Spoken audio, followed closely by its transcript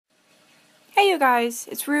Hey you guys,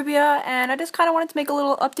 it's Rubia, and I just kind of wanted to make a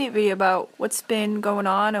little update video about what's been going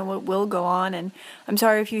on and what will go on, and I'm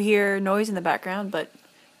sorry if you hear noise in the background, but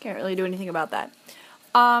can't really do anything about that.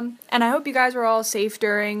 And I hope you guys were all safe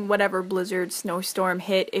during whatever blizzard, snowstorm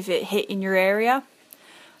hit, if it hit in your area.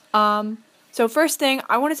 So first thing,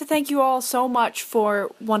 I wanted to thank you all so much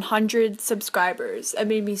for 100 subscribers. It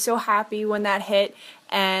made me so happy when that hit,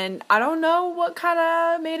 and I don't know what kind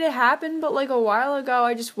of made it happen, but like a while ago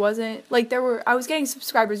I just wasn't, like I was getting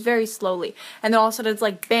subscribers very slowly, and then all of a sudden it's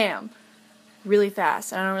like bam, really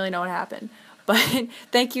fast, and I don't really know what happened. But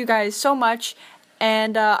thank you guys so much,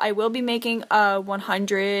 and I will be making a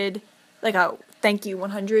 100, like a thank you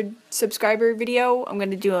 100 subscriber video. I'm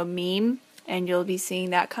going to do a meme, and you'll be seeing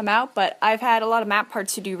that come out, but I've had a lot of map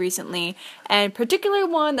parts to do recently, and particular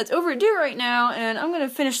one that's overdue right now, and I'm going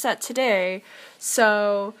to finish that today,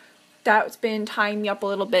 so that's been tying me up a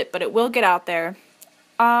little bit, but it will get out there.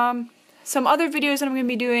 Some other videos that I'm going to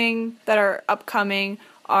be doing that are upcoming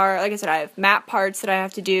are, like I said, I have map parts that I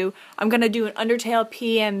have to do. I'm going to do an Undertale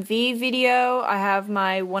PMV video. I have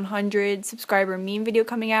my 100 subscriber meme video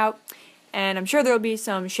coming out, and I'm sure there will be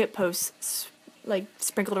some shitposts like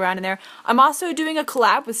sprinkled around in there. I'm also doing a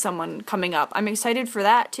collab with someone coming up. I'm excited for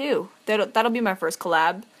that too. That'll be my first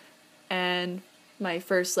collab, and my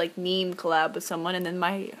first like meme collab with someone, and then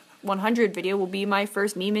my 100 video will be my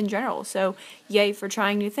first meme in general. So yay for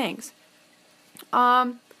trying new things.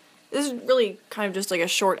 This is really kind of just like a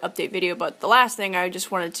short update video, but the last thing I just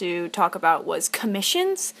wanted to talk about was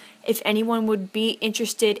commissions. If anyone would be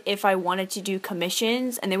interested if I wanted to do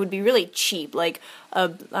commissions, and they would be really cheap, like I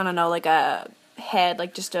don't know, like a head,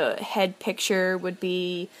 like just a head picture would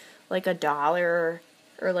be like $1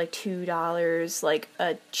 or like $2, like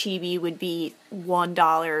a chibi would be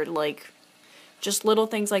 $1, like just little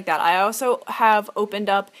things like that. I also have opened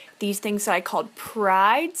up these things that I called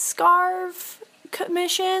pride scarf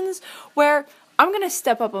commissions, where I'm gonna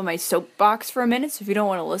step up on my soapbox for a minute, so if you don't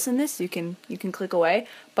want to listen to this, you can click away.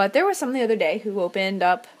 But there was someone the other day who opened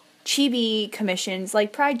up chibi commissions,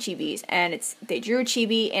 like pride chibis, and they drew a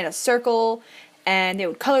chibi in a circle, and they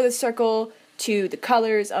would color the circle to the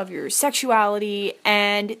colors of your sexuality,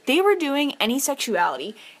 and they were doing any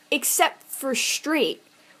sexuality except for straight,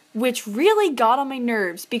 which really got on my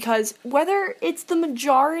nerves, because whether it's the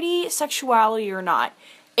majority sexuality or not,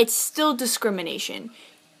 it's still discrimination.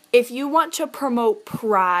 If you want to promote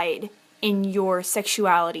pride in your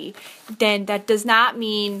sexuality, then that does not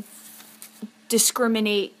mean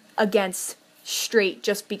discriminate against straight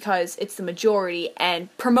just because it's the majority,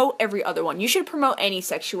 and promote every other one. You should promote any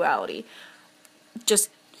sexuality. Just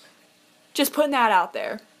putting that out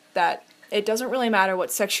there, that it doesn't really matter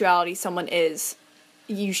what sexuality someone is,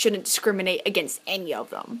 you shouldn't discriminate against any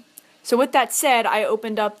of them. So with that said, I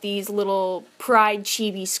opened up these little pride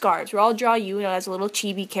chibi scarves, where I'll draw you as a little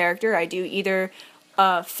chibi character. I do either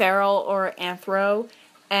feral or anthro,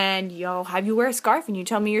 and I'll have you wear a scarf, and you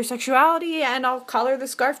tell me your sexuality, and I'll color the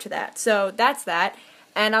scarf to that. So that's that.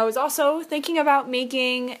 And I was also thinking about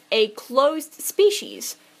making a closed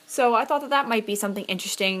species. So I thought that might be something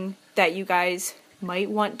interesting that you guys might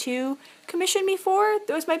want to commission me for.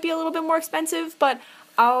 Those might be a little bit more expensive, but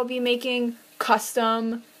I'll be making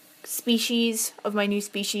custom species of my new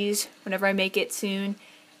species whenever I make it soon,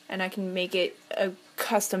 and I can make it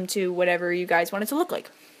custom to whatever you guys want it to look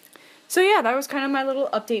like. So yeah, that was kind of my little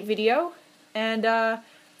update video, and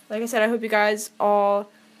like I said, I hope you guys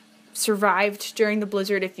all survived during the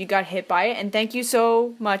blizzard if you got hit by it, and thank you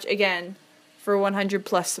so much again for 100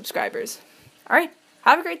 plus subscribers. Alright,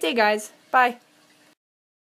 have a great day guys, bye!